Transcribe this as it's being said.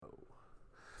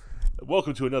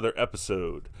welcome to another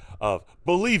episode of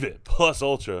Believe It Plus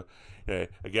Ultra.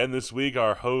 Again, this week,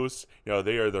 our hosts,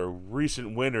 they are the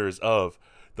recent winners of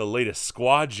the latest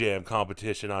Squad Jam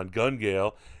competition on Gun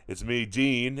Gale. It's me,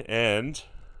 Dean, and...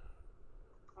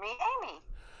 Me, Amy.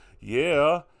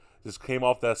 Yeah, just came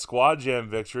off that Squad Jam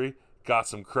victory. Got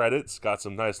some credits, got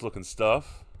some nice looking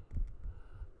stuff.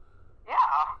 Yeah.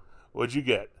 What'd you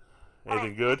get?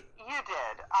 Anything good? You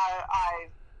did. I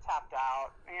tapped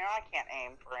out. I can't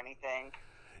aim for anything.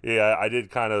 Yeah, I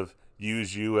did kind of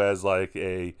use you as like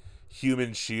a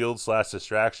human shield /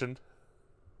 distraction.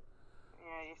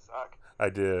 Yeah, you suck. I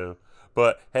do.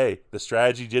 But hey, the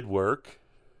strategy did work.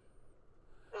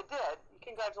 It did.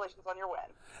 Congratulations on your win.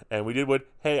 And we did what?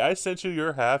 Hey, I sent you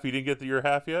your half. You didn't get your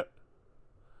half yet?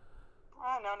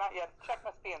 No, not yet. Check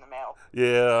must be in the mail.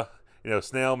 Yeah.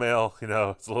 Snail mail,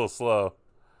 it's a little slow.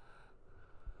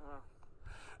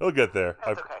 It'll get there.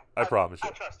 That's okay. I promise you.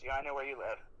 I trust you. I know where you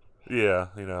live. Yeah,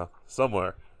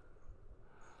 somewhere.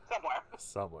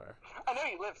 Somewhere. I know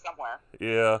you live somewhere.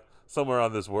 Yeah, somewhere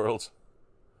on this world.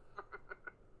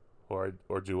 Or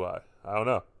do I? I don't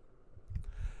know.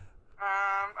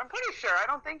 I'm pretty sure. I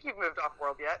don't think you've moved off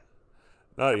world yet.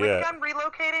 Not yet. Have you begun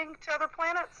relocating to other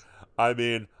planets? I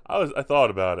mean, I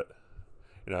thought about it.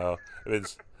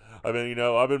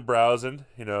 I've been browsing,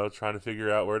 trying to figure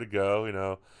out where to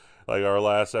go, like our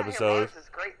last episode. Mars is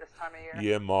great this time of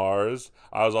year. Yeah, Mars.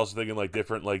 I was also thinking like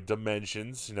different like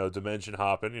dimensions, dimension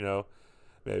hopping,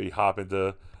 maybe hop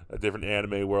into a different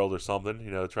anime world or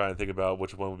something, try and think about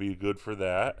which one would be good for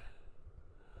that.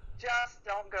 Just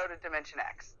don't go to Dimension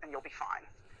X and you'll be fine.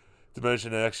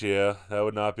 Dimension X, yeah, that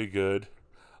would not be good.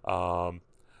 Or,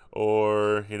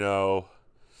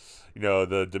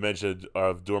 the dimension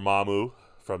of Dormammu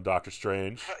from Doctor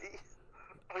Strange.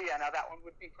 Oh yeah, now that one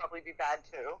would probably be bad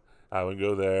too. I would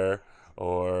go there.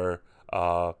 Or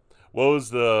what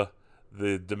was the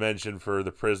dimension for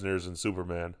the prisoners in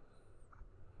Superman?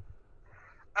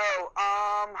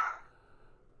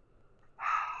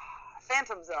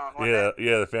 Phantom Zone.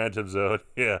 Yeah, the Phantom Zone.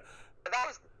 Yeah. That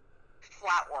was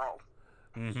Flat World.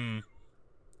 Mm-hmm.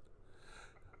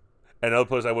 Another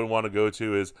place I wouldn't want to go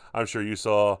to is, I'm sure you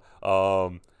saw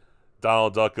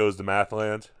Donald Duck Goes to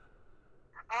Mathland.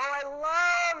 Oh, I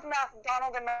loved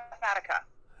Donald and Mathematica.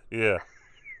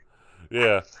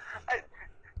 Yeah.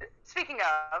 Speaking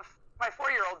of, my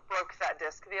 4-year-old broke that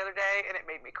disc the other day, and it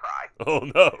made me cry. Oh,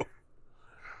 no.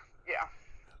 Yeah.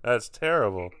 That's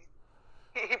terrible.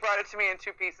 He brought it to me in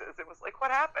 2 pieces. It was like,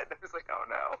 what happened? I was like, oh,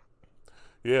 no.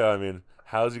 Yeah, I mean,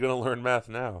 how's he going to learn math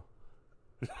now?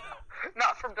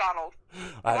 Not from Donald.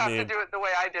 I'll have to do it the way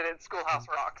I did in Schoolhouse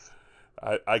Rocks.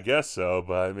 I guess so,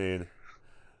 but I mean,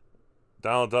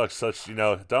 Donald Duck's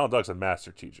Donald Duck's a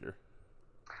master teacher.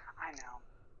 I know.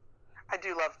 I do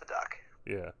love the duck.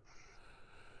 Yeah.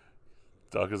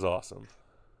 Duck is awesome.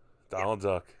 Donald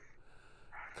Duck,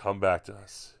 come back to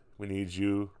us. We need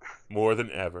you more than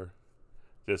ever.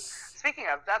 Speaking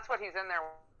of, that's what he's in there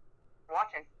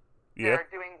watching. Yeah. They're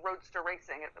doing Roadster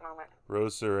Racing at the moment.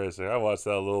 Roadster Racing. I watched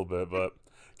that a little bit, but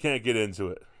can't get into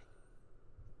it.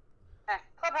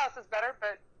 Clubhouse is better,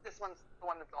 but this one's the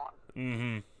one that's on.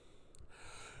 Mm-hmm.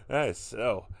 Alright,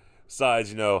 so,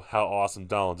 besides, how awesome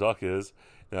Donald Duck is,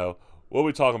 what are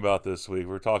we talking about this week?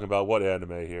 We're talking about what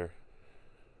anime here?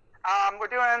 We're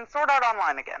doing Sword Art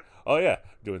Online again. Oh, yeah.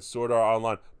 Doing Sword Art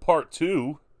Online Part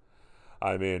 2.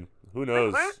 I mean, who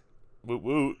knows? Woot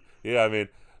woot. Yeah, I mean,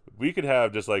 we could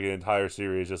have just like an entire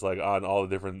series just like on all the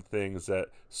different things that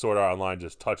Sword Art Online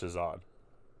just touches on.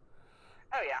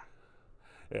 Oh, yeah.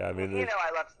 Yeah, I mean...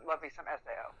 I love me some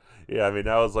SAO. Yeah, I mean,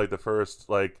 that was like the first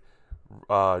like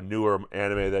newer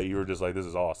anime that you were just like, this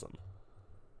is awesome.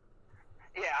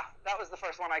 Yeah, that was the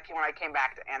first one when I came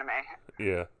back to anime.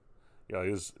 Yeah. Yeah,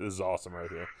 this is awesome right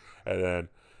here. And then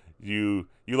you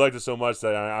liked it so much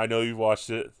that I know you've watched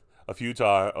it a few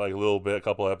times, like a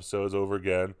couple episodes over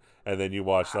again, and then you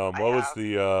watched what was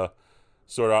the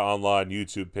Sword Art Online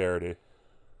YouTube parody?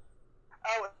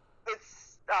 Oh,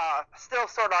 it's still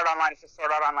Sword Art Online. It's a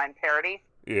Sword Art Online parody.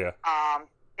 Yeah.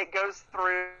 It goes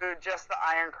through just the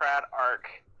Ironclad arc.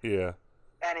 Yeah.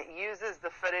 And it uses the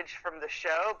footage from the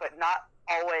show, but not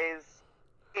always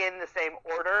in the same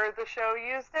order the show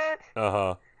used it.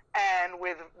 Uh-huh. And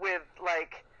with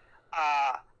like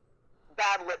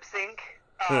bad lip sync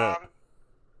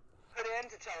put in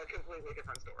to tell a completely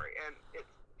different story, and it's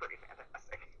pretty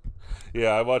fantastic. Yeah,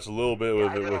 I watched a little bit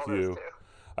of it with you.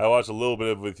 I watched a little bit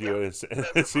of it with you, and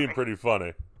it seemed pretty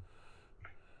funny.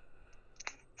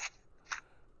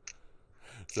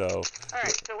 So. All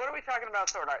right. So what are we talking about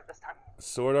Sword Art this time?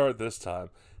 Sword Art this time,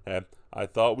 and I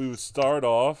thought we would start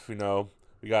off,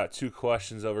 we got 2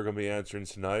 questions that we're going to be answering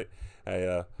tonight.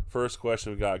 First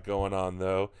question we got going on,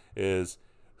 though, is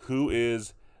who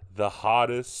is the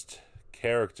hottest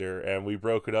character? And we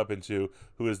broke it up into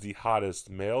who is the hottest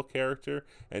male character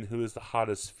and who is the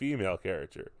hottest female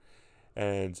character.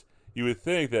 And you would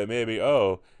think that maybe,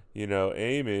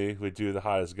 Amy would do the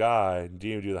hottest guy and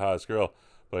Dean would do the hottest girl.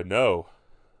 But no.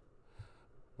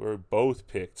 We're both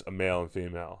picked a male and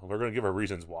female. We're going to give our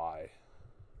reasons why.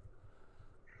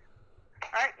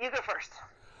 Alright, you go first.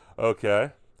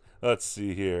 Okay. Let's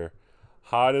see here.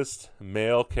 Hottest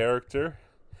male character.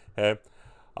 Okay.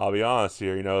 I'll be honest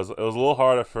here. It was a little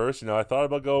hard at first. I thought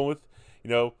about going with,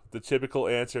 the typical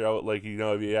answer. Like,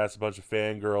 if you ask a bunch of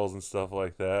fangirls and stuff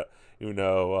like that,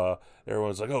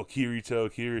 everyone's like, oh,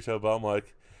 Kirito. But I'm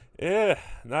like,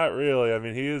 not really. I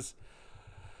mean, he's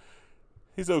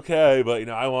okay, but,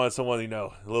 I wanted someone,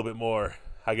 a little bit more,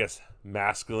 I guess,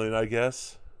 masculine, I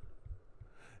guess.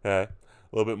 A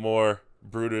little bit more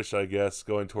brutish, I guess,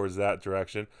 going towards that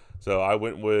direction. So I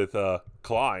went with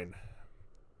Klein.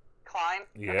 Klein?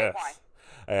 Yes.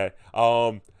 Okay,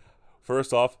 Klein.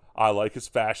 First off, I like his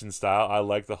fashion style. I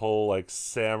like the whole,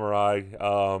 samurai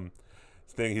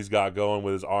thing he's got going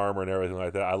with his armor and everything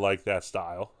like that. I like that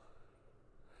style.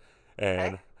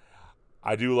 And Okay.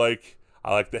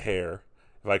 I like the hair.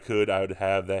 If I could, I would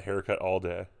have that haircut all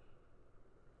day.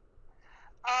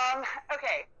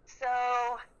 Okay, so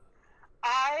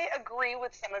I agree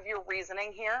with some of your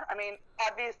reasoning here. I mean,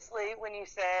 obviously, when you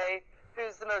say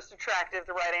who's the most attractive,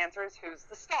 the right answer is who's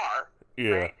the star.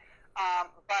 Yeah. Right?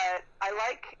 But I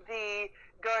like the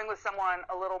going with someone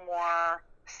a little more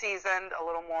seasoned, a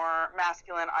little more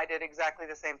masculine. I did exactly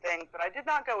the same thing, but I did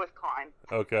not go with Klein.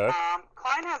 Okay.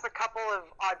 Klein has a couple of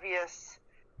obvious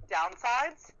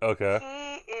downsides. Okay.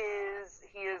 He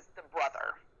is the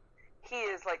brother. He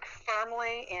is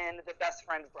firmly in the best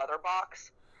friend's brother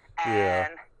box,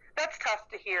 and that's tough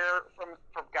to hear from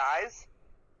guys.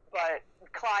 But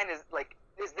Klein is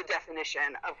the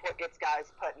definition of what gets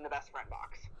guys put in the best friend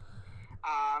box.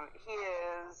 He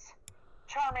is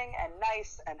charming and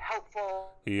nice and helpful.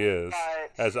 He is.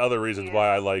 But Has other reasons why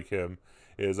I like him.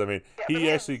 He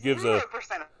actually gives 0%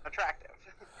 attractive.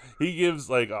 He gives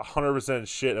 100%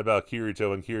 shit about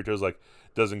Kirito, and Kirito's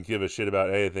doesn't give a shit about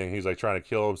anything. He's trying to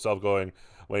kill himself when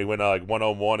he went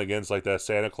 1-on-1 against that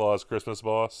Santa Claus Christmas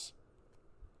boss.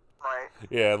 Right.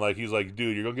 Yeah, and he's like,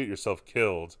 dude, you're gonna get yourself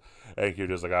killed. And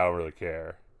Kirito's like, I don't really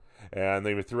care. And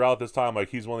even throughout this time,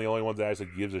 he's one of the only ones that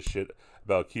actually gives a shit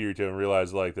about Kirito and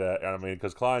realizes that. And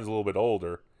because Klein's a little bit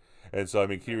older, and so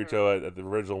Kirito at the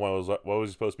original one was what was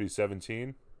he supposed to be,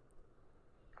 17?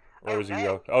 Or was he?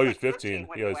 No, Oh, he was 15.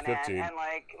 When Yeah, he was went in, 15. and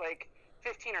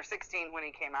 15 or 16 when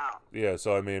he came out. Yeah,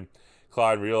 so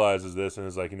Klein realizes this and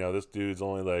is this dude's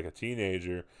only a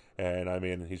teenager, and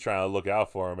he's trying to look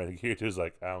out for him, and Kirito's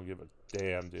like, I don't give a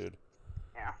damn, dude.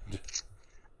 Yeah.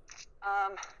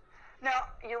 Now,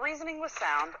 your reasoning was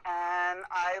sound, and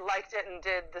I liked it and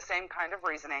did the same kind of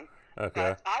reasoning. Okay.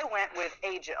 But I went with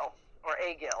Agil, or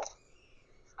Agil,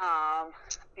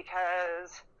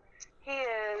 because he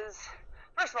is,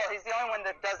 first of all, he's the only one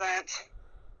that doesn't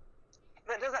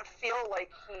feel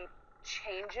like he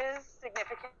changes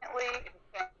significantly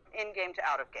from in-game to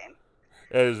out-of-game.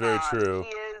 That is very true.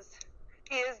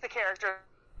 He is the character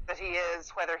that he is,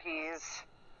 whether he's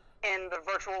in the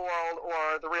virtual world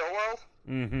or the real world.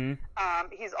 Mm-hmm.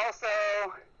 He's also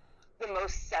the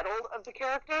most settled of the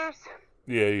characters.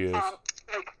 Yeah, he is.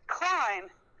 Klein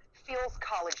feels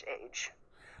college age.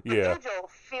 Yeah. Agil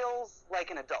feels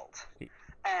like an adult.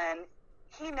 And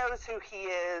he knows who he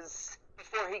is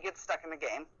before he gets stuck in the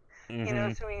game. Mm-hmm. He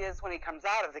knows who he is when he comes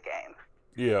out of the game.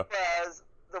 Yeah. Whereas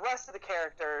the rest of the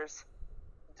characters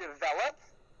develop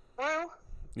through.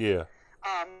 Yeah.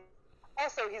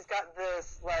 Also, he's got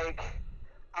this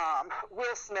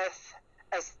Will Smith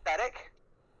aesthetic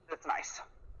that's nice.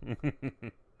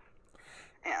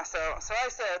 Yeah, so I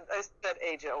said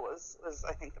Agil was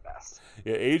I think the best.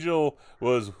 Yeah, Agil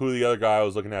was who the other guy I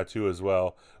was looking at too as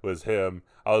well, was him.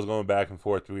 I was going back and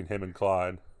forth between him and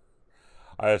Klein.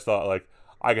 I just thought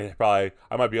I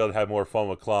might be able to have more fun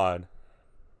with Klein.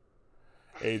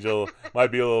 Agil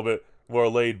might be a little bit more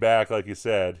laid back, like you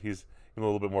said. He's a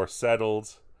little bit more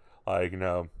settled.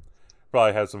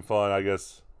 Probably have some fun, I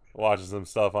guess, watching some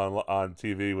stuff on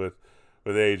TV with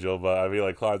Agil. But I feel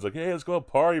like Klein's like, hey, let's go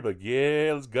party. But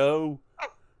yeah, let's go. Oh,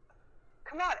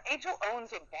 come on, Agil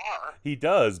owns a bar. He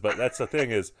does, but that's the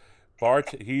thing is,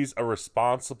 he's a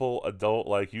responsible adult,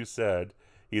 like you said.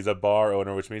 He's a bar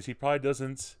owner, which means he probably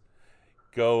doesn't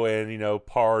go and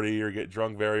party or get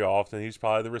drunk very often. He's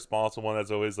probably the responsible one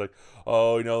that's always like,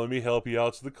 oh, let me help you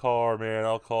out to the car, man.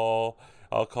 I'll call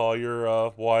I'll call your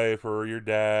wife or your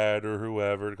dad or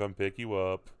whoever to come pick you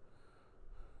up.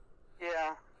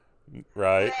 Yeah.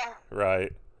 Right. Yeah.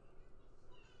 Right.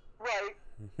 Right.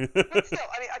 But still,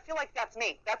 I mean, I feel like that's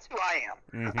me. That's who I am.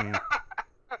 Mm-hmm.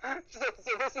 So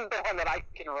this is the one that I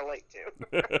can relate to.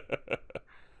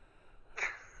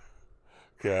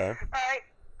 Okay. All right.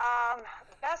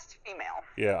 Best female.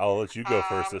 Yeah, I'll let you go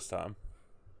first Um, this time.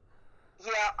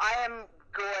 yeah, I am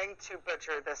going to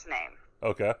butcher this name.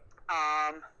 Okay.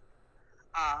 Um,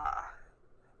 I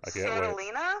can't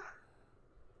wait. Sortalina.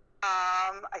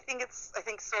 I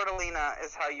think Sortalina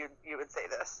is how you would say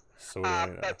this.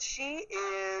 Sortalina. But she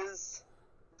is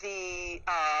the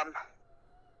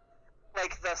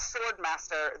like the sword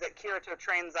master that Kirito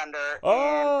trains under in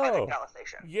Project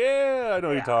Alicization. Yeah, I know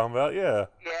what you're talking about. Yeah.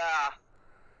 Yeah.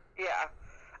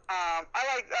 I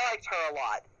liked her a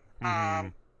lot. Mm-hmm.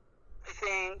 I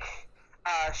think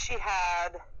she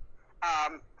had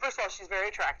first of all, she's very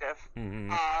attractive. Mm-hmm.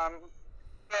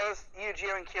 Both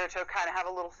Yujiro and Kirito kind of have a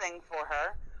little thing for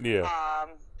her. Yeah.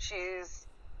 She's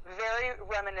very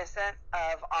reminiscent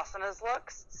of Asana's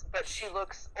looks, but she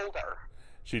looks older.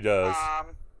 She does.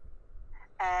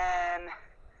 And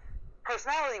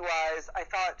personality-wise, I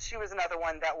thought she was another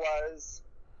one that was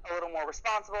a little more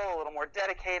responsible, a little more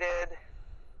dedicated.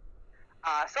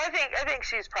 So I think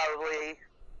she's probably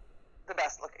the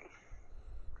best looking.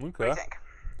 Okay. What do you think?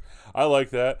 I like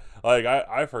that. Like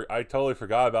I totally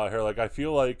forgot about her. Like I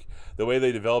feel like the way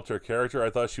they developed her character,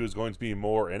 I thought she was going to be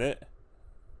more in it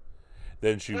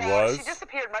than she was. She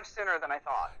disappeared much sooner than I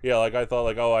thought. Yeah, like I thought,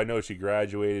 like, oh, I know she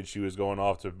graduated. She was going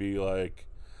off to be like,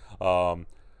 I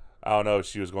don't know if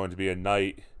she was going to be a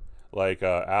knight like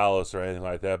Alice or anything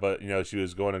like that. But you know, she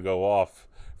was going to go off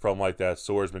from like that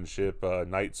swordsmanship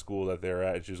night school that they're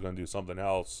at. And she was going to do something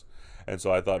else. And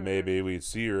so I thought maybe we'd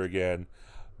see her again.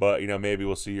 But you know, maybe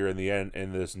we'll see her in the end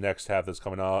in this next half that's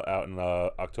coming out in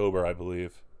October, I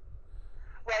believe.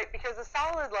 Right, because the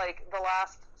solid like the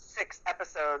last 6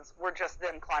 episodes were just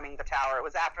them climbing the tower. It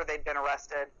was after they'd been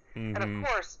arrested, and of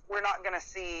course, we're not going to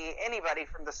see anybody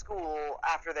from the school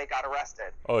after they got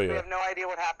arrested. Oh yeah. We have no idea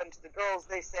what happened to the girls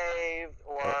they saved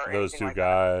or those two like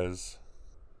guys.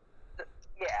 That.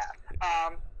 Yeah,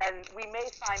 and we may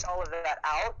find all of that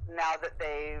out now that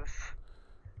they've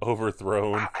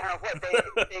overthrown. I don't know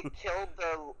what they killed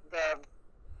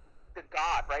the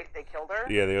god, right? They killed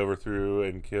her. Yeah, they overthrew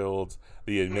and killed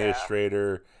the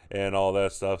administrator and all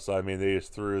that stuff. So I mean, they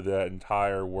just threw that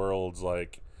entire world's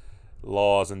like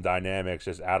laws and dynamics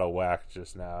just out of whack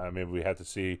just now. I mean, we have to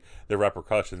see the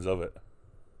repercussions of it.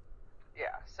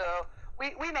 Yeah, so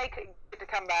we may get to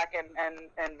come back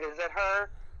and visit her.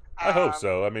 I hope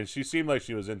so. I mean, she seemed like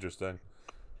she was interesting.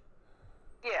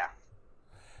 Yeah.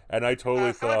 And I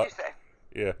totally so thought. What'd you say?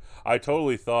 Yeah, I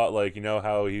totally thought, like, you know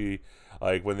how he,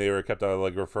 like, when they were kept on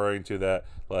like referring to that,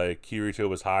 like Kirito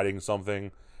was hiding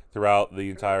something throughout the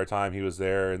entire time he was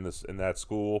there in that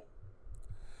school.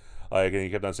 Like, and he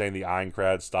kept on saying the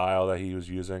Aincrad style that he was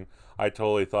using. I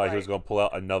totally thought he was going to pull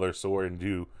out another sword and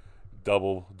do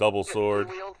double sword,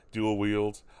 dual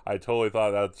wield. I totally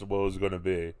thought that's what it was going to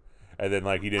be, and then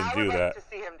like he didn't do that. I would like to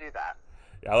see him do that.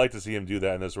 Yeah, I like to see him do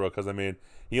that in this role because I mean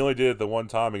he only did it the one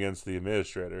time against the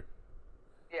administrator.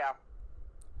 Yeah.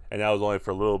 And that was only for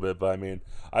a little bit, but I mean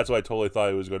that's what I totally thought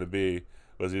it was going to be,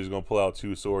 was he was going to pull out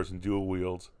 2 swords and dual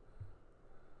wield.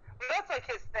 Well, that's like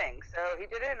his thing. So he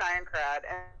did it in Aincrad,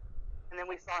 and then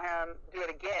we saw him do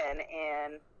it again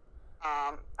in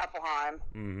Ephelheim.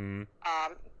 Mm-hmm.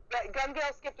 Gun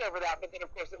Gale skipped over that, but then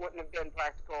of course it wouldn't have been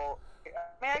practical. I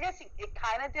mean, I guess it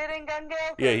kind of did in Gun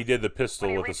Gale. Yeah, he did the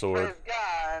pistol with the sword. For his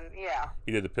gun, yeah.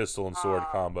 He did the pistol and sword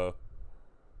combo.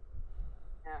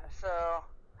 Yeah, so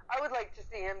I would like to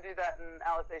see him do that in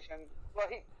Alicization. Well,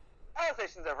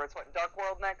 Alization's over. It's what, Dark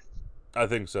World next? I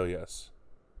think so. Yes.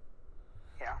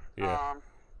 Yeah. Yeah.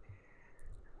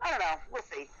 I don't know. We'll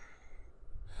see.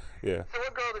 Yeah. So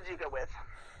what girl did you go with?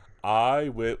 I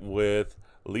went with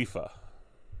Leafa.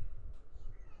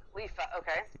 Leafa,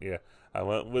 okay. Yeah, I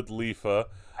went with Leafa.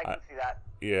 I can see that.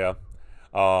 Yeah.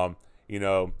 You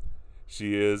know,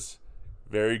 she is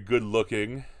very good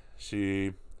looking.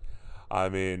 I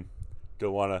mean,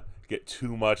 don't want to get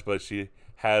too much, but she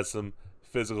has some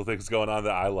physical things going on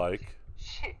that I like.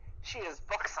 She is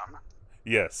buxom.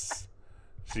 Yes,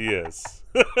 she is.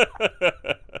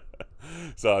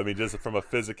 So, I mean, just from a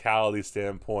physicality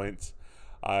standpoint,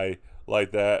 I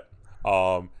like that.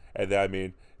 And then, I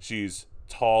mean, she's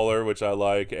taller, which I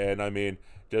like, and I mean,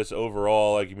 just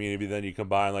overall, like, I mean, maybe then you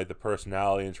combine like the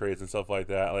personality and traits and stuff like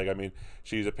that. Like, I mean,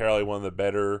 she's apparently one of the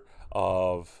better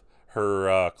of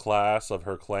her class, of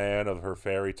her clan, of her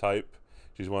fairy type.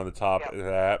 She's one of the top of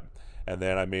that. And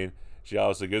then, I mean, she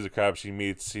obviously gives a crap. She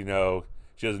meets, she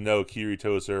doesn't know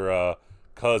Kirito's her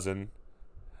cousin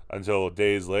until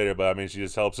days later. But I mean, she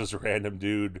just helps this random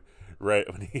dude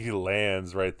right when he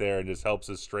lands right there, and just helps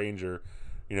this stranger,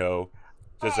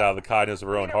 just out of the kindness of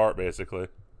her own heart, basically.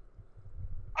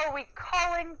 Are we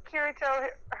calling Kirito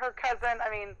her cousin?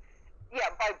 I mean, yeah,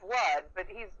 by blood, but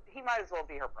he might as well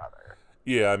be her brother.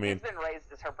 Yeah, I mean, he's been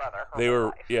raised as her brother. They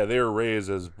were raised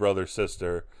as brother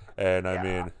sister, and I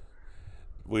mean,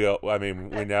 we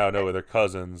now know they're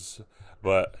cousins,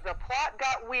 but the plot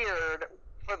got weird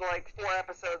for the 4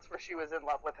 episodes where she was in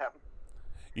love with him.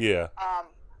 Yeah.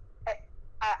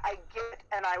 I get,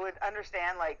 and I would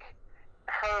understand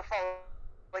her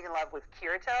falling in love with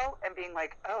Kirito and being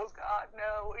like, oh God,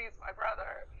 no, he's my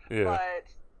brother. Yeah. But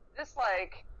just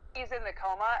he's in the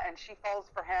coma and she falls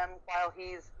for him while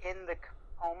he's in the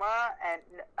coma, and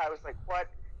I was like, what?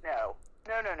 No.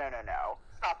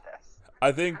 Stop this.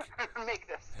 I think make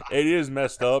this stop. It is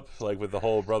messed up, with the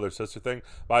whole brother sister thing.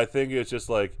 But I think it's just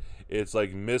it's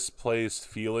misplaced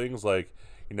feelings, and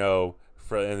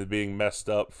being messed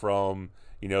up from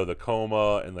the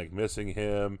coma and missing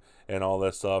him and all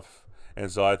that stuff.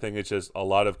 And so I think it's just a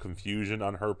lot of confusion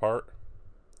on her part.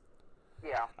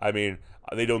 Yeah. I mean,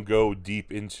 they don't go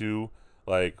deep into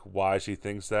why she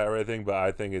thinks that or anything, but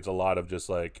I think it's a lot of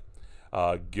just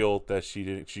guilt that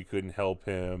she couldn't help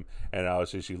him, and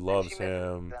obviously she loves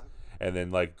him. And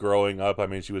then growing up, I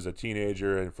mean, she was a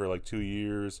teenager, and for 2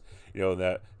 years,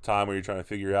 that time where you're trying to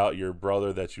figure out your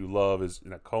brother that you love is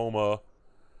in a coma.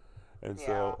 And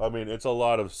so, I mean, it's a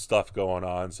lot of stuff going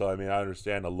on. So, I mean, I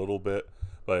understand a little bit,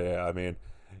 but yeah, I mean,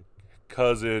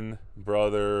 cousin,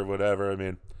 brother, whatever. I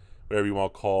mean, whatever you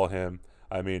want to call him.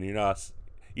 I mean, you're not,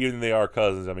 even if they are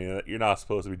cousins, I mean, you're not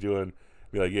supposed to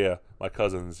be like, yeah, my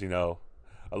cousins, I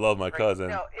love my cousin.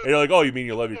 No, and you're like, oh, you mean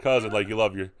you love your cousin? You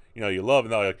love your, you love,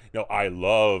 and they're like, no, I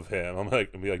love him. I'm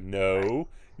like, no,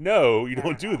 you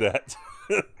don't do that.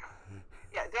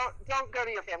 Yeah, don't go to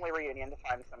your family reunion to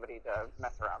find somebody to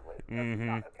mess around with. That's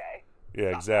not okay.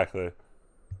 Yeah, exactly.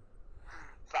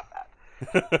 Stop that.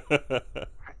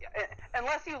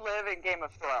 Unless you live in Game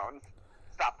of Thrones,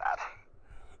 stop that.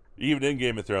 Even in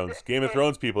Game of Thrones. Game of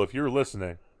Thrones people, if you're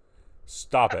listening,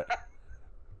 stop it.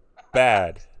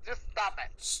 Bad. Just stop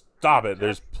it. Stop it.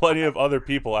 There's plenty of other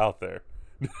people out there.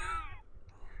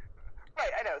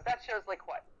 Right, I know. That show's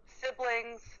what?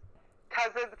 Siblings,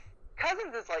 cousins.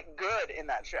 Cousins is good in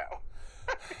that show.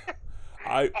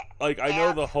 I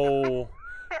know the whole.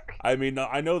 I mean,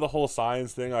 I know the whole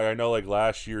science thing. I know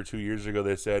last year, 2 years ago,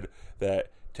 they said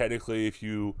that technically, if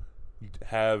you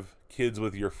have kids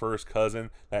with your first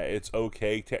cousin, that it's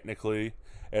okay technically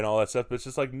and all that stuff. But it's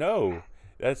just no.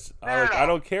 That's no. I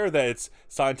don't care that it's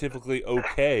scientifically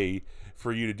okay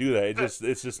for you to do that.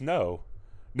 It's just no.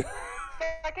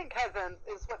 Second cousins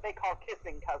is what they call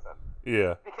kissing cousins.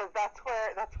 Yeah. Because that's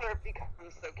where it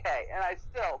becomes okay. And I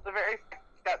still, the very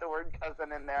got the word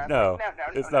cousin in there. No,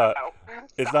 it's not.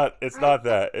 It's not. It's not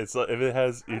that. It's if it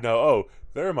has, oh,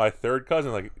 they're my third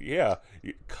cousin. Yeah,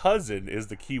 cousin is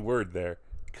the key word there.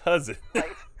 Cousin.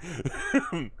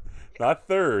 Right. Not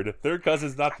third. Third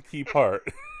cousin's not the key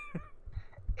part.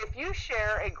 If you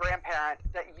share a grandparent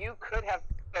that you could have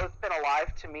both been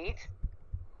alive to meet,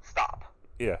 stop.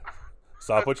 Yeah.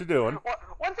 Stop what you're doing.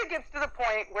 Once it gets to the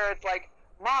point where it's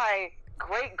my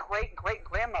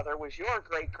great-great-great-grandmother was your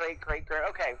great-great-great-grand...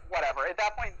 Okay, whatever. At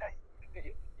that point,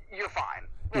 you're fine.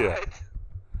 Yeah.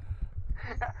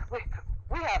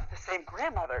 We have the same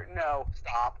grandmother. No,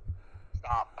 stop.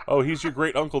 Oh, he's your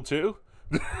great-uncle, too?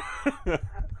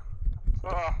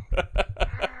 Oh,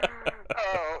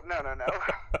 no.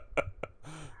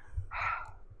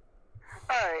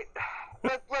 All right.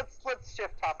 Let's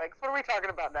shift topics. What are we talking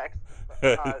about next,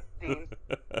 Dean?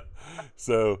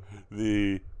 So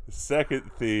the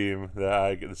second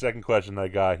the second question I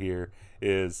got here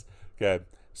is, okay,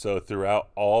 so throughout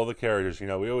all the characters,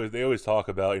 they always talk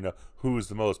about, who's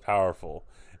the most powerful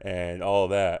and all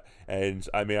that. And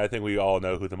I mean, I think we all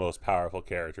know who the most powerful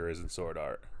character is in Sword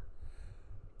Art.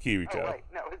 Kirito. Oh, wait,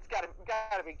 no, it's gotta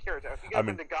be Kirito. He goes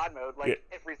into God mode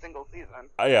every single season.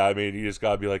 Yeah, I mean, you just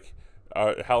gotta be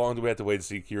how long do we have to wait to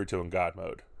see Kirito in God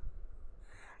mode?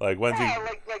 When's he?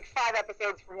 Like 5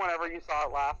 episodes from whenever you saw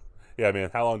it last. Yeah, I mean,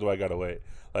 how long do I gotta wait?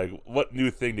 What new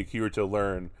thing did Kirito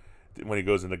learn when he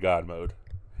goes into God mode?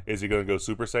 Is he gonna go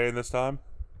Super Saiyan this time?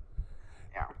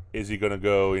 Yeah. Is he gonna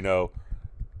go,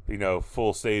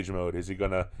 full stage mode? Is he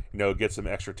gonna, get some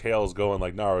extra tails going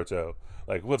like Naruto?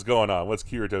 What's going on? What's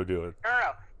Kirito doing?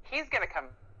 No. He's gonna come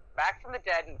back from the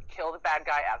dead and kill the bad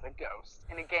guy as a ghost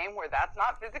in a game where that's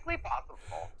not physically possible.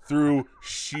 Through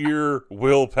sheer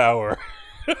willpower.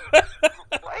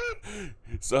 Right?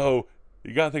 So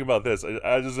you gotta think about this.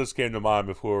 I just came to mind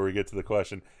before we get to the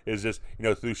question. Is just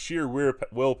through sheer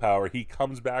willpower, he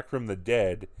comes back from the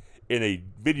dead in a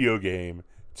video game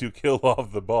to kill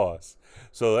off the boss.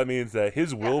 So that means that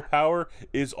his Yeah. willpower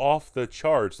is off the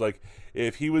charts. Like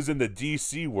if he was in the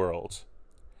DC world,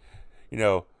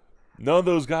 none of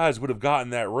those guys would have gotten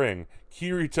that ring.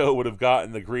 Kirito would have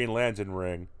gotten the Green Lantern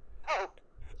ring Oh,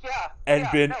 yeah. and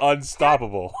Yeah. been No,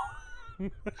 unstoppable.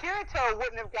 Kirito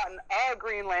wouldn't have gotten a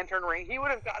Green Lantern ring. He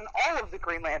would have gotten all of the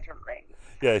Green Lantern rings.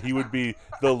 Yeah, he would be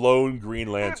the lone Green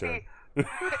He would Lantern.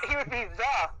 he would be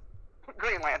the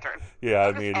Green Lantern. Yeah,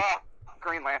 I Just mean,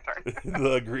 Green Lantern.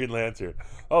 the Green Lantern.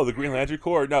 Oh, the Green Lantern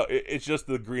Corps? No, it's just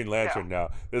the Green Lantern now.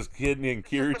 This kid named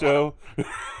Kirito.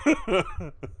 Yeah,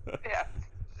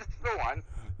 just the one.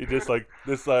 He just like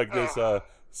this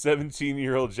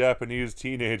 17-year-old Japanese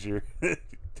teenager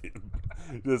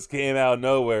just came out of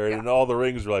nowhere, and all the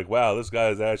rings were like, wow, this guy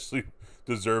is actually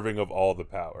deserving of all the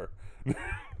power. All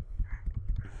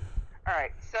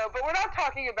right, but we're not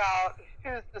talking about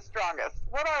who's the strongest.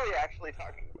 What are we actually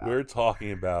talking about? We're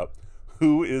talking about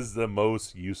who is the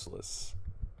most useless.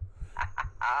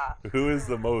 Who is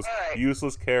the most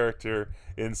useless character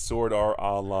in Sword Art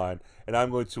Online? And I'm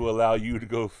going to allow you to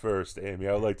go first, Amy.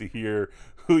 I would like to hear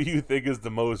who you think is the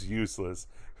most useless.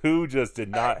 Who just did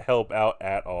not help out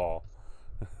at all.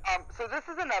 So this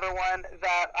is another one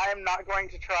that I'm not going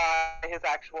to try his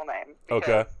actual name. Because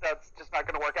Okay. that's just not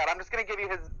going to work out. I'm just going to give you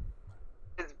his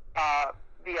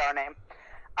VR name.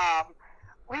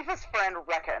 Leafa's friend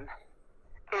Reckon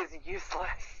is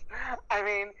useless. I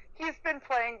mean, he's been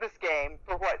playing this game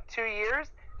for 2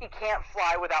 years? He can't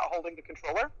fly without holding the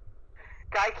controller.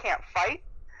 Guy can't fight.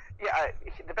 Yeah,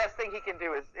 the best thing he can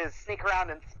do is sneak around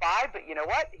and spy, but you know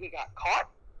what? He got caught.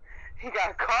 He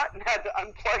got caught and had to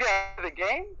unplug out of the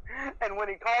game. And when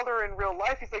he called her in real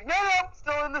life, he's like, no,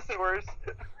 still in the sewers.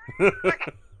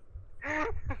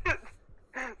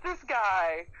 This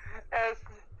guy,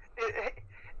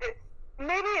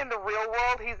 maybe in the real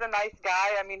world he's a nice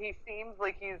guy. I mean, he seems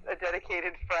like he's a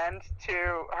dedicated friend to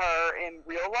her in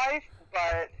real life,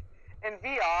 but in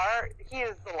VR, he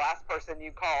is the last person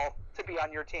you call to be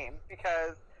on your team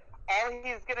because all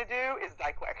he's going to do is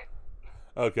die quick.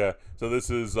 Okay, so this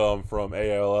is from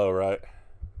ALO, right?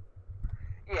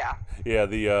 Yeah. Yeah,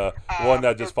 the one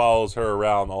that just follows her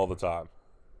around all the time.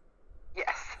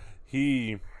 Yes.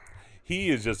 He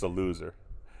is just a loser.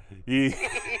 He's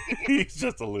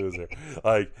just a loser.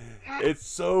 Like, it's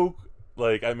so,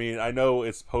 like, I mean, I know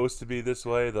it's supposed to be this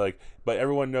way, like, but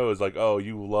everyone knows, like, oh,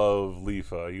 you love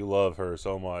Leafa, you love her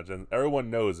so much, and everyone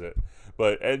knows it.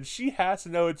 And she has to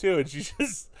know it too, and she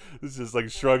just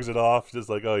like shrugs it off, just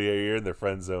like, oh yeah, you're in the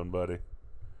friend zone, buddy.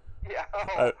 Yeah.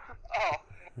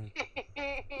 He's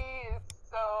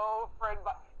so friend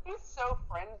box. He's so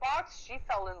friend box. She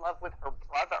fell in love with her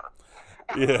brother.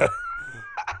 Yeah.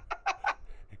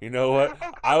 You know what?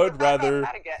 I would rather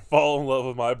fall in love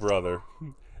with my brother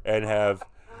and have.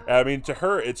 I mean, to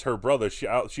her, it's her brother. She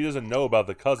doesn't know about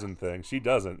the cousin thing. She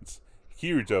doesn't.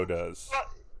 Kirito does. Well,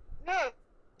 no,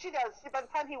 she does. By the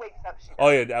time he wakes up, she does. Oh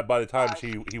yeah, by the time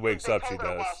he wakes up, she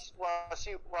does.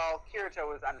 While Kirito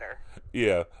was under.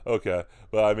 Yeah. Okay.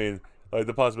 But I mean, like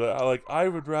the possibility, I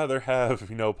would rather have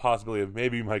possibility of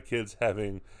maybe my kids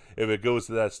having. If it goes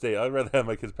to that state, I'd rather have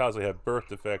my kids possibly have birth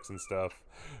defects and stuff,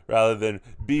 rather than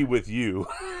be with you.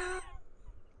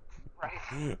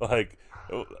 Right. Like,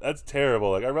 that's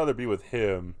terrible. Like, I'd rather be with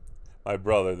him, my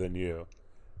brother, than you.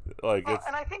 Like,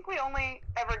 and I think we only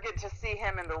ever get to see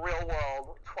him in the real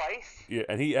world twice. Yeah,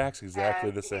 and he acts exactly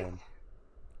the same.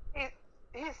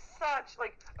 He's such,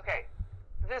 okay,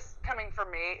 this coming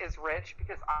from me is rich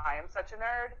because I am such a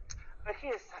nerd, but he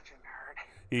is such a nerd.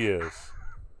 He is.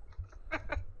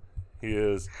 He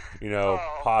is,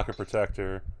 pocket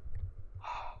protector.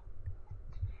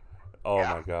 Oh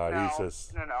yeah, my God, no, he's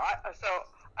just. No.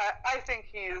 I think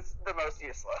he's the most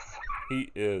useless.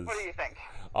 He is. What do you think?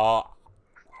 I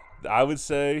would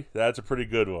say that's a pretty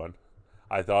good one.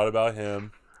 I thought about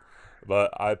him, but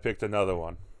I picked another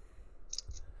one.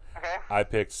 Okay. I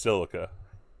picked Silica.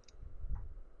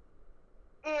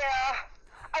 Yeah,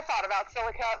 I thought about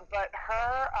Silica, but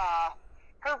her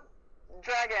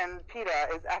dragon Pina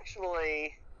is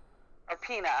actually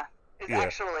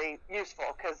useful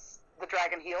because the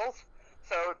dragon heals.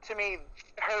 So to me,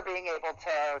 her being able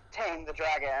to tame the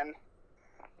dragon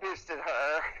boosted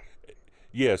her.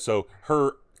 Yeah, so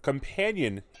her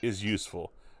companion is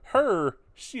useful.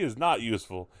 She is not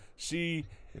useful.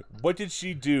 What did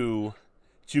she do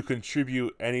to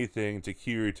contribute anything to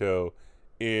Kirito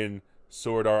in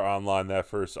Sword Art Online, that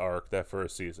first arc, that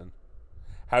first season?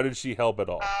 How did she help at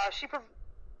all?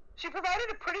 She provided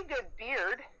a pretty good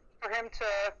beard for him to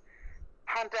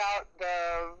hunt out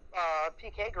the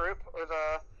PK group, or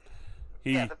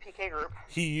He the PK group.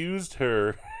 he used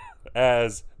her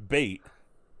as bait.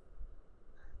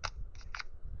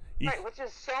 Right, which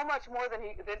is so much more than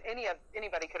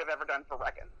anybody could have ever done for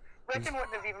Reckon. Reckon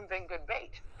wouldn't have even been good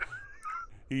bait.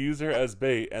 He used her as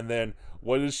bait, and then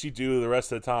what does she do the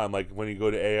rest of the time? Like when you go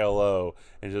to ALO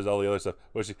and she does all the other stuff,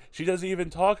 where she doesn't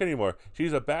even talk anymore.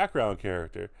 She's a background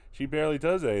character. She barely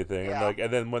does anything. Yeah.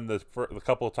 And then when the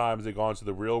couple of times they go into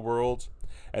the real world,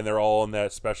 and they're all in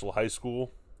that special high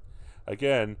school,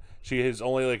 again she is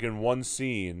only like in one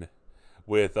scene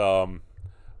with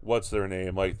what's their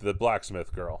name, like the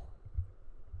blacksmith girl.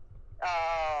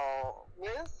 Oh,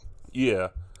 Liz? Yeah.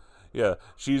 Yeah,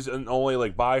 she's only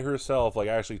like by herself, like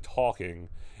actually talking,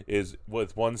 is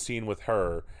with one scene with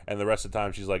her, and the rest of the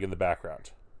time she's like in the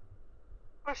background.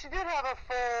 Well, she did have a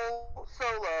full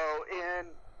solo in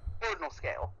Ordinal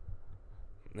Scale.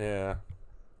 Yeah.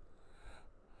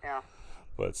 Yeah.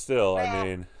 But still, Well, I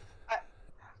mean,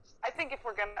 I think if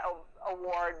we're going to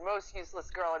award Most Useless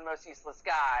Girl and Most Useless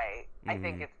Guy, I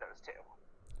think it's those two.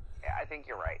 Yeah, I think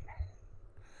you're right.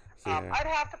 yeah. I'd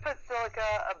have to put Silica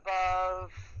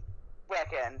above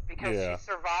Reckon because she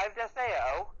survived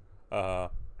SAO. Uh-huh.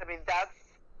 I mean, that's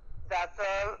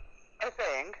a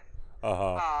thing.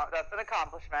 Uh-huh. That's an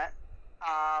accomplishment.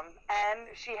 And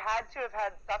she had to have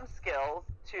had some skills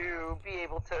to be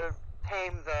able to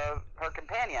tame her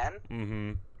companion.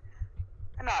 Mm-hmm.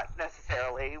 Not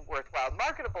necessarily worthwhile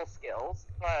marketable skills,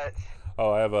 but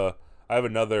Oh, I have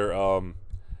another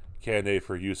candidate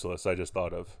for useless I just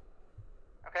thought of.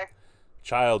 okay.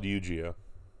 Child Yu-Gi-Oh.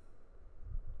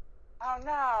 Oh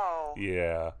no.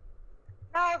 Yeah.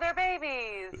 No, they're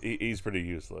babies. He's pretty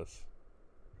useless.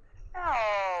 No.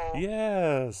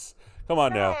 Yes. Come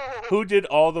on now. No. Who did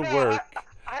all the No, work?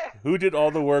 Who did all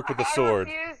the work with the sword?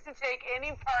 I refuse to take any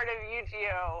part of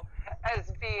Yu-Gi-Oh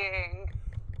as being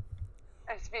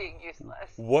useless.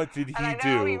 What did he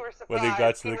do when they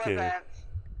got to the cave?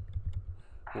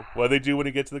 What did they do when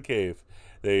he get to the cave?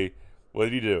 What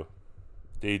did he do?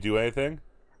 Did he do anything?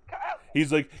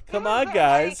 He's like, come on,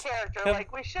 guys.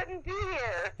 Like, we shouldn't be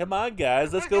here. Come on,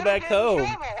 guys. Let's go back home.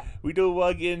 We don't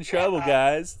want to get in trouble,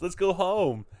 guys. Let's go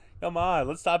home. Come on.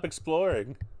 Let's stop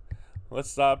exploring.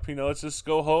 Let's stop, let's just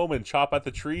go home and chop at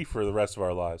the tree for the rest of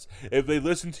our lives. If they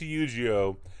listened to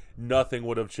Yu-Gi-Oh, nothing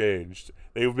would have changed.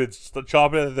 They would have been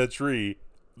chopping at the tree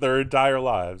their entire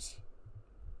lives.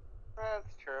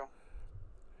 That's true.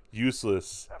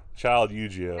 Useless child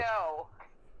Yu-Gi-Oh. No.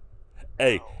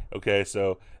 Hey, No. okay,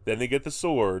 so then they get the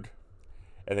sword,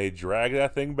 and they drag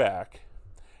that thing back,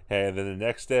 and then the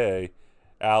next day,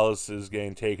 Alice is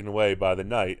getting taken away by the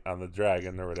knight on the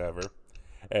dragon or whatever,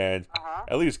 and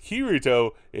at least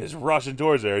Kirito is rushing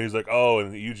towards her, and he's like, oh,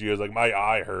 and Yu-Gi-Oh's like, my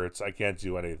eye hurts, I can't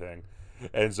do anything.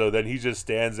 And so then he just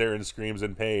stands there and screams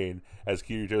in pain as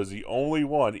Kirito is the only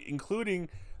one, including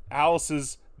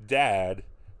Alice's dad,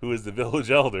 who is the village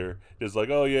elder, is like,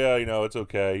 oh yeah, it's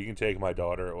okay, you can take my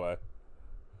daughter away.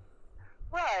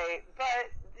 Right, but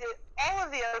all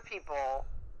of the other people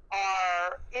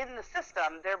are in the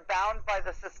system. They're bound by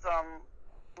the system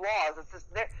laws. It's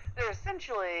just, they're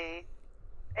essentially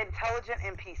intelligent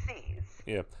NPCs.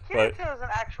 Yeah, Kirito is an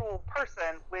actual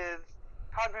person with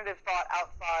cognitive thought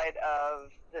outside of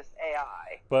this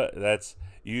AI. But that's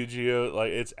Yu-Gi-Oh!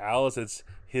 Like, it's Alice. It's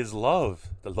his love,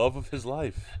 the love of his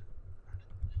life.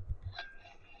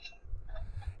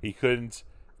 He couldn't.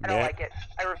 I don't like it.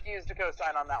 I refuse to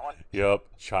co-sign on that one. Yup,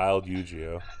 child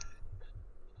Yu-Gi-Oh.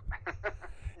 No.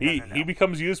 He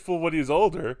becomes useful when he's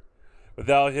older.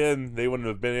 Without him, they wouldn't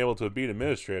have been able to be an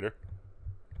administrator.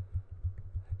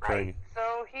 Right.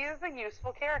 So he is a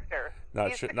useful character.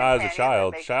 Not as a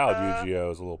child. Child Yu-Gi-Oh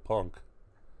is a little punk.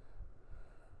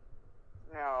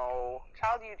 No,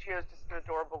 child Yu-Gi-Oh is just an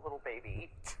adorable little baby.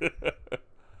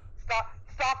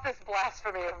 Stop this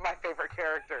blasphemy of my favorite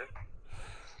character.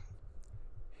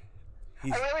 I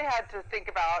really had to think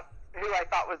about who I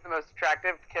thought was the most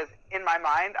attractive because in my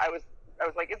mind I was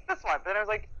like, it's this one. But then I was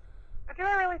like, do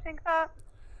I really think that?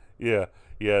 Yeah.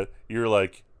 You're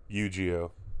like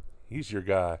Yu-Gi-Oh. He's your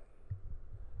guy.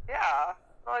 Yeah.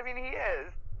 Well, I mean, he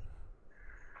is,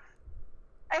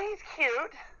 and he's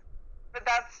cute. But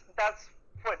that's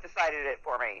what decided it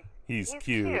for me. He's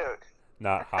cute,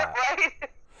 not hot.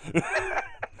 Right?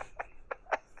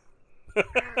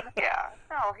 Yeah.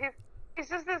 No, he's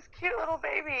just this cute little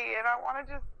baby, and I want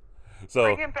to just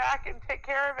bring him back and take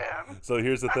care of him. So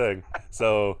here's the thing.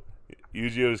 So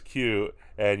Yu-Gi-Oh's cute,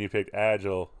 and you picked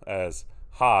Agile as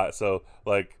hot. So,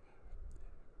 like,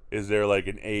 is there, like,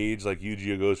 an age, like,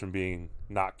 Yu-Gi-Oh goes from being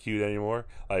not cute anymore?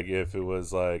 Like if it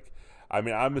was like, I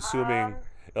mean, I'm assuming Um,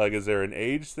 like, is there an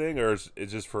age thing, or is it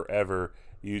just forever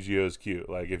Yu-Gi-Oh's cute?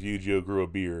 Like if Yu-Gi-Oh grew a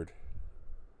beard.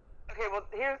 okay, well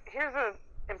here's a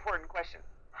important question.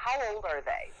 How old are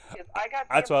they? Because I got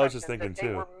the That's what I was just impression thinking that they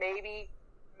too. were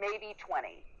maybe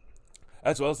 20.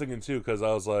 That's what I was thinking too, because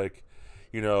I was like,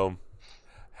 you know,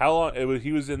 how long it was?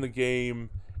 He was in the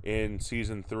game in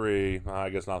season 3. I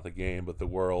guess not the game, but the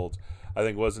world. I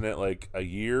think wasn't it like a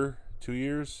year, 2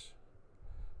 years?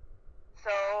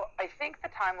 So I think the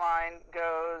timeline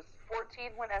goes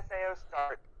 14 when SAO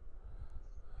starts,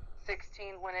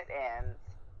 16 when it ends,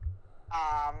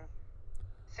 um,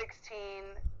 16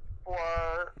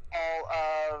 for all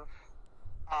of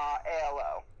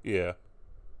ALO, Yeah.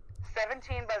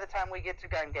 17 by the time we get to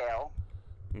Gun Gale.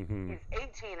 Mm-hmm. He's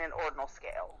 18 in Ordinal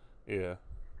Scale. Yeah.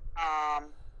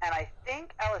 And I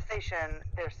think Alicization,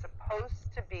 they're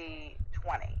supposed to be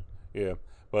 20. Yeah.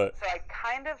 But So I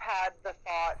kind of had the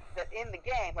thought that in the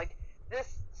game, like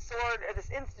this Sword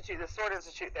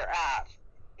Institute they're at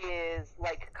is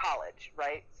like college,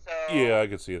 right? yeah, So I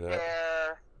could see that.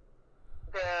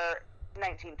 they're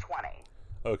 1920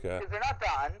 Okay. because they're not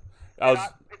done. I was.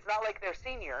 It's not like they're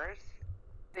seniors.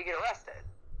 They get arrested.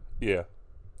 Yeah.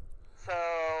 So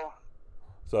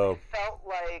So it felt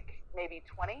like maybe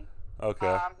 20.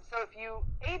 okay. So if you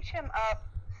age him up,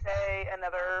 say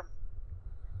another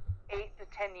 8 to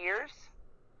 10 years,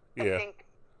 I Yeah. think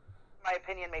my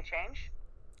opinion may change.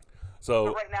 But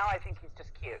So right now, I think he's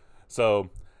just cute. so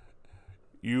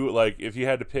you like if you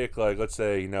had to pick like let's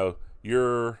say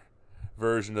your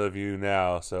version of you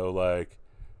now. So like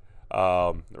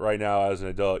right now as an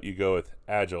adult you go with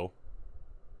Agile,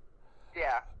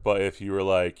 Yeah. but if you were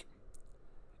like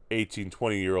 18,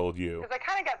 20-year-old you. Because I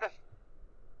kind of got the.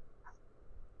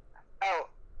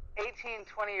 18,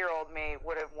 20-year-old me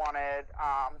would have wanted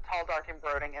tall, dark, and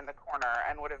brooding in the corner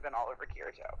and would have been all over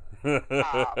Kirito.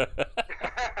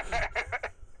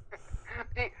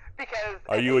 Because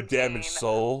Are at you a 18, damaged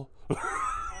soul?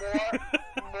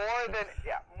 more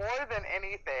than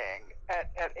anything,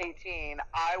 at 18,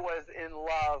 I was in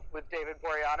love with David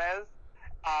Boreanaz,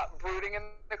 brooding in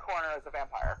the corner as a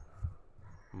vampire.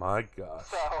 My gosh.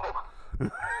 So,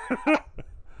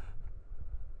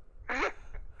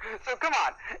 so come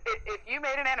on. If you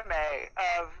made an anime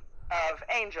of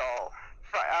Angel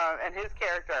and his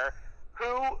character,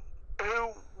 who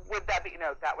would that be?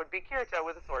 No, that would be Kirito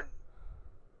with a sword.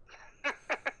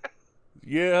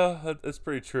 Yeah, that's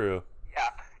pretty true. Yeah.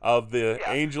 Of the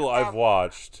Yeah. Angel I've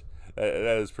watched, that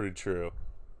is pretty true.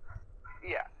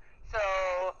 Yeah.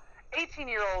 So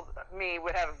 18-year-old me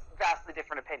would have vastly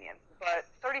different opinions, but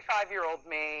 35-year-old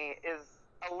me is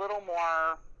a little more,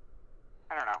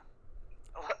 I don't know,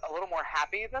 a little more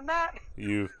happy than that.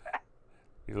 You're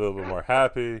a little bit more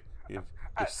happy. You're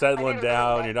settling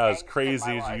down. You're not as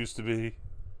crazy as you used to be.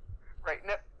 Right.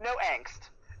 No angst.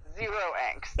 Zero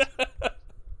angst.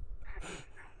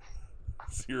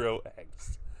 Zero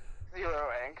angst. Zero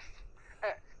angst.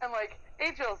 And like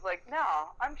Angel's like, no,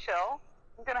 I'm chill.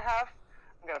 I'm gonna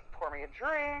pour me a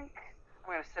drink.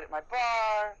 I'm gonna sit at my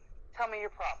bar. Tell me your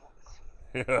problems.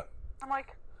 Yeah. I'm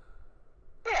like,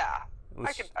 yeah,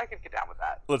 I could get down with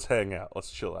that. Let's hang out.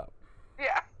 Let's chill out.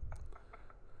 Yeah.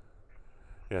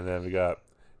 And then we got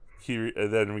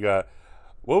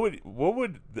what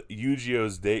would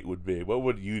Yu-Gi-Oh's date would be? What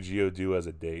would Yu-Gi-Oh do as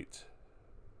a date?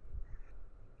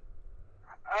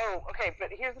 Oh, okay, but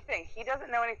here's the thing. He doesn't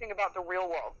know anything about the real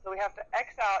world, so we have to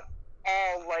X out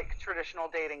all, like, traditional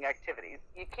dating activities.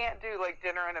 You can't do, like,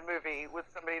 dinner and a movie with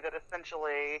somebody that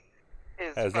essentially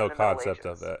is Has from no the concept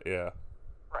Middle of Ages. that, yeah.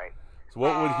 Right. So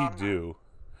what would he do?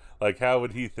 Like, how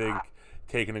would he think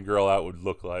taking a girl out would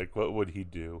look like? What would he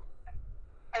do?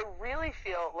 I really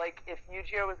feel like if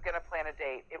Yu-Gi-Oh was going to plan a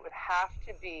date, it would have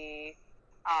to be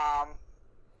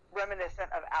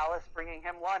reminiscent of Alice bringing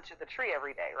him lunch at the tree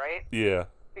every day, right? Yeah.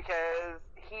 Because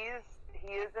he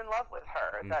is in love with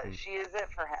her. Mm-hmm. That she is it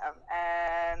for him,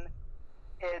 and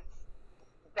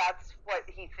that's what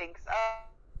he thinks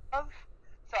of.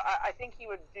 So I think he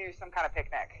would do some kind of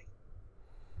picnic.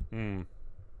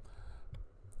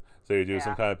 So you do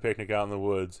some kind of picnic out in the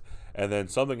woods, and then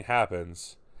something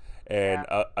happens, and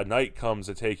a knight comes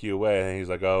to take you away, and he's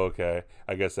like, "Oh, okay,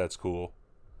 I guess that's cool,"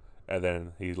 and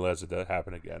then he lets it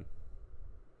happen again.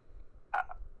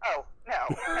 No,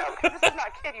 because this is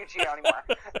not Kid Yu-Gi-Oh anymore.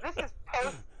 This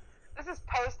is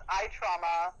post eye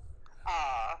trauma.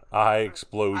 Eye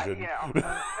explosion.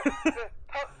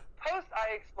 Post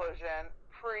eye explosion,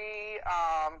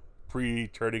 pre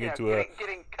turning into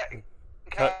getting cut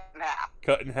in half.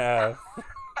 Cut in half.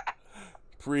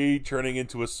 Pre turning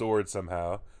into a sword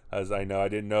somehow. As I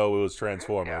didn't know it was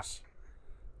Transformers.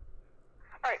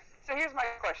 So here's my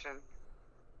question.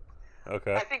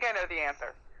 Okay. I think I know the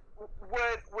answer.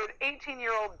 Would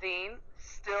 18-year-old Dean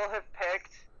still have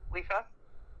picked Leafa?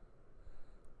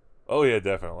 Oh yeah,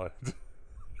 definitely.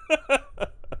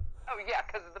 Oh yeah,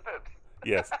 because of the boobs.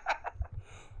 Yes.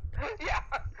 Yeah.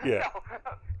 Yeah. No.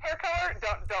 Hair color?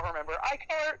 Don't remember. Eye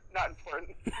color? Not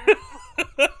important.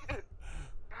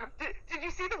 Did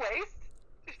you see the waist?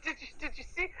 Did you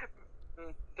see?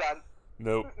 Done.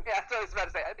 Nope. Yeah, that's what I was about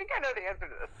to say. I think I know the answer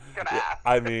to this. I'm gonna Yeah, ask.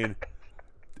 I mean,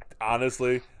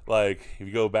 honestly, like if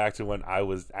you go back to when I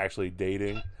was actually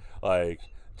dating, like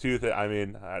I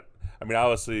mean,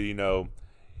 obviously,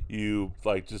 you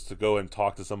like just to go and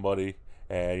talk to somebody,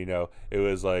 and it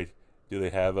was like, do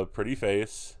they have a pretty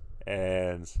face,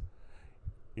 and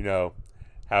you know,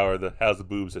 how's the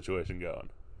boob situation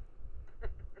going?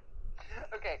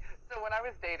 Okay, so when I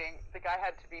was dating, the guy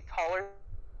had to be taller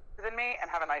than me and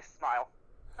have a nice smile.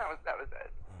 That was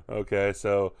it. Okay,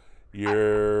 so I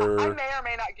you're may or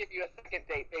may not give you a second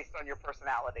date based on your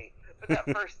personality, but that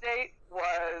first date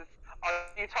was, are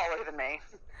you taller than me?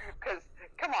 Because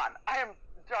come on, I am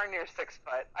darn near 6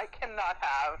 foot. I cannot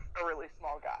have a really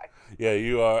small guy. yeah,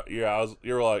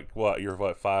 you're like what? You're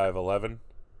what, 5'11"?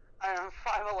 I am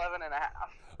 5'11 and a half.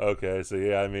 Okay, so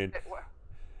yeah, I mean,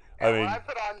 Yeah, when I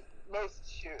put on most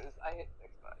shoes, I hit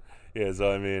 6 foot. yeah,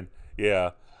 so I mean,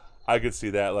 yeah, I could see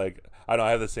that. Like, I don't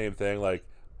have the same thing. Like,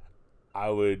 I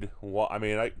would want. I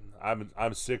mean, I'm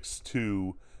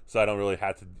 6'2", so I don't really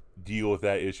have to deal with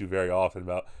that issue very often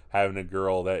about having a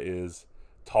girl that is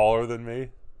taller than me.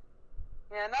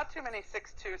 Yeah, not too many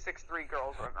 6'2", 6'3"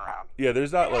 girls running around. Yeah,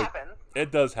 there's not It like happens.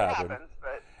 it does It happen. happens,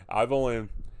 but I've only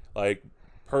like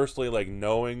personally like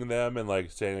knowing them and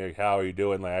like saying like how are you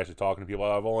doing, like actually talking to people.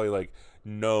 I've only like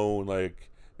known like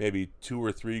maybe 2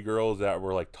 or 3 girls that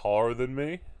were like taller than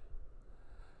me.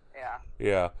 yeah.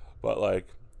 Yeah, but like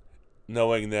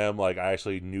knowing them, like I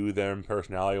actually knew them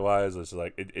personality wise. It's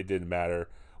like it didn't matter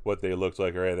what they looked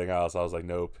like or anything else. I was like,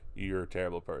 nope, you're a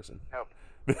terrible person. Nope.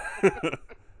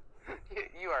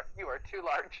 You are too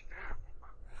large.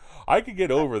 I could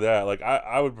get over that. Like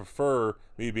I would prefer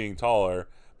me being taller,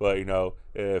 but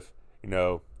if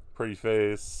pretty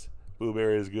face, boob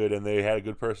area is good, and they had a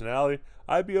good personality,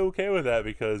 I'd be okay with that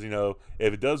because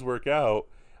if it does work out,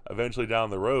 eventually down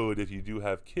the road, if you do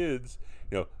have kids,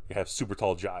 you have super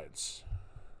tall giants.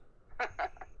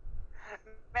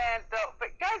 Man, though, but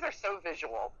guys are so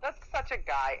visual. That's such a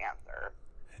guy answer.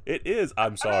 It is.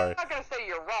 I'm sorry. I'm not gonna say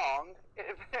you're wrong.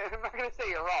 I'm not gonna say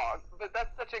you're wrong, but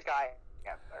that's such a guy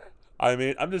answer. I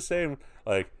mean, I'm just saying,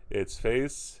 like, it's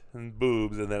face and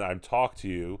boobs, and then I'm talk to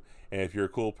you, and if you're a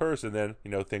cool person, then,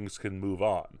 things can move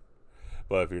on.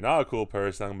 But if you're not a cool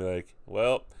person, I'm going to be like,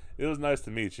 well, it was nice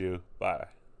to meet you. Bye.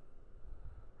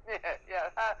 Yeah.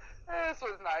 This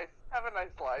was nice. Have a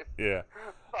nice life. Yeah.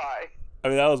 Bye. I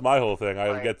mean, that was my whole thing. I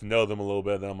would Right. get to know them a little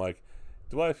bit, and then I'm like,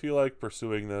 do I feel like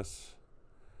pursuing this?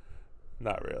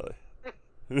 Not really.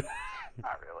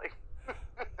 Not really.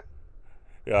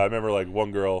 Yeah, I remember, like,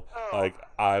 one girl, Oh. like,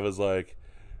 I was like,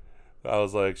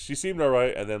 she seemed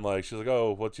alright, and then, like, she's like,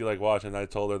 oh, what do you like watching? And I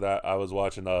told her that I was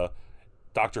watching,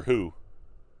 Doctor Who.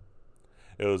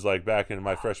 It was, like, back in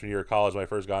my freshman year of college when I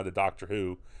first got into Doctor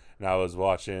Who, and I was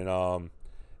watching,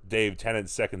 Dave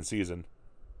Tennant's second season.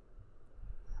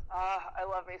 I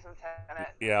love me some Tenet.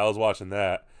 Yeah, I was watching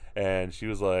that, and she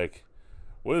was like,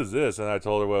 what is this? And I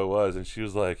told her what it was, and she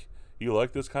was like, you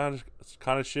like this kind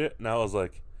of shit? And I was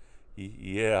like,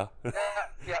 yeah.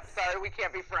 Yep, sorry, we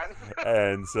can't be friends.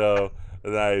 And so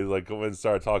then I like went and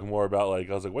started talking more about like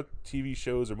I was like, what TV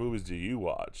shows or movies do you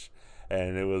watch?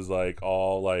 And it was like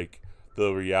all like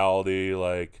the reality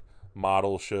like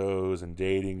model shows and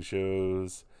dating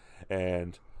shows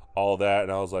and all that.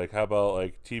 And I was like, how about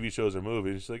like TV shows or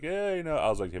movies? And she's like, yeah, I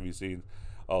was like, have you seen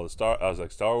all the Star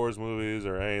Wars movies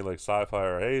or any like sci-fi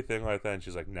or anything like that? And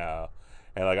she's like, no.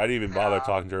 And like I didn't even bother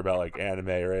talking to her about like anime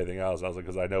or anything else. I was like,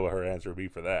 because I know what her answer would be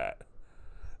for that.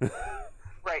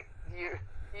 Right, you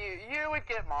would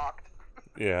get mocked.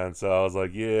 Yeah, and so I was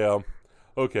like, yeah,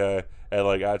 okay. And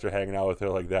like after hanging out with her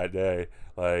like that day,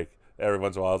 like every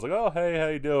once in a while I was like, oh hey, how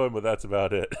you doing? But that's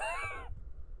about it.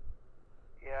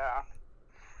 Yeah.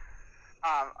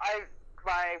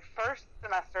 My first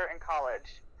semester in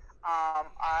college,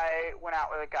 I went out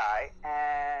with a guy,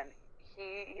 and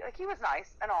he was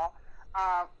nice and all,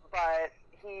 but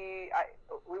we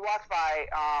walked by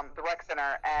the rec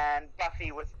center, and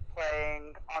Buffy was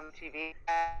playing on the TV,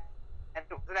 and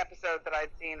it was an episode that I'd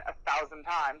seen 1,000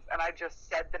 times, and I just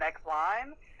said the next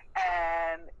line,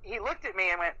 and he looked at me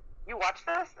and went, "You watch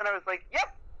this?" And I was like,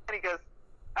 "Yep." And he goes,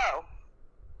 "Oh,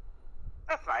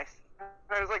 that's nice." And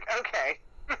I was like, "Okay."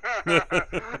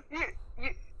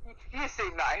 You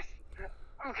seem nice.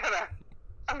 I'm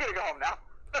gonna go home now.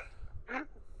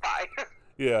 Bye.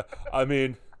 Yeah, I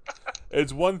mean,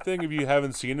 it's one thing if you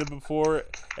haven't seen it before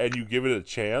and you give it a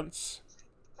chance.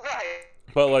 Right.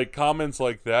 But like comments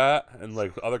like that and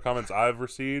like other comments I've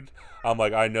received, I'm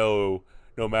like, I know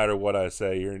no matter what I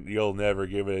say, you'll never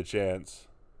give it a chance.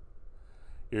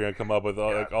 You're gonna come up with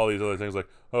all, Yeah. like all these other things like,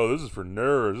 oh, this is for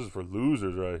nerds, this is for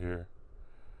losers right here.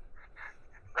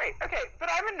 Right. Okay, but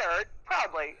I'm a nerd,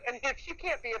 proudly, and if you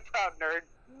can't be a proud nerd,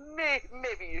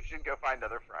 maybe you should go find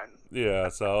other friends. Yeah,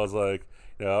 so I was like,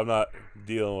 I'm not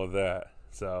dealing with that.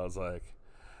 So I was like,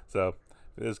 so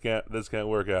this can't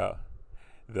work out.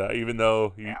 Even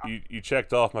though you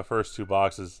checked off my first two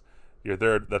boxes,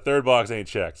 the third box ain't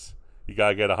checked. You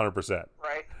gotta get 100%.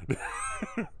 Right.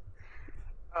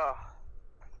 Oh.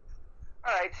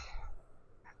 All right.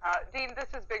 Dean, this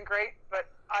has been great, but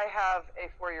I have a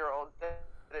 4-year-old that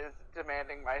is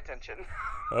demanding my attention.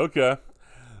 Okay,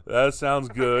 that sounds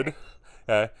good.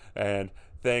 And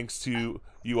thanks to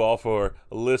you all for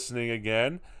listening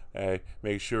again.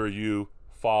 Make sure you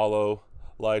follow,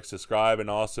 like, subscribe, and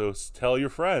also tell your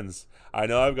friends. I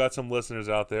know I've got some listeners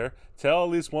out there. Tell at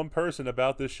least one person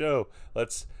about this show.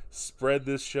 Let's spread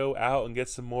this show out and get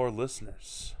some more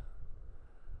listeners.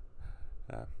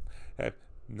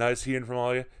 Nice hearing from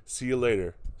all you. See you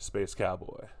later, Space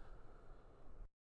Cowboy.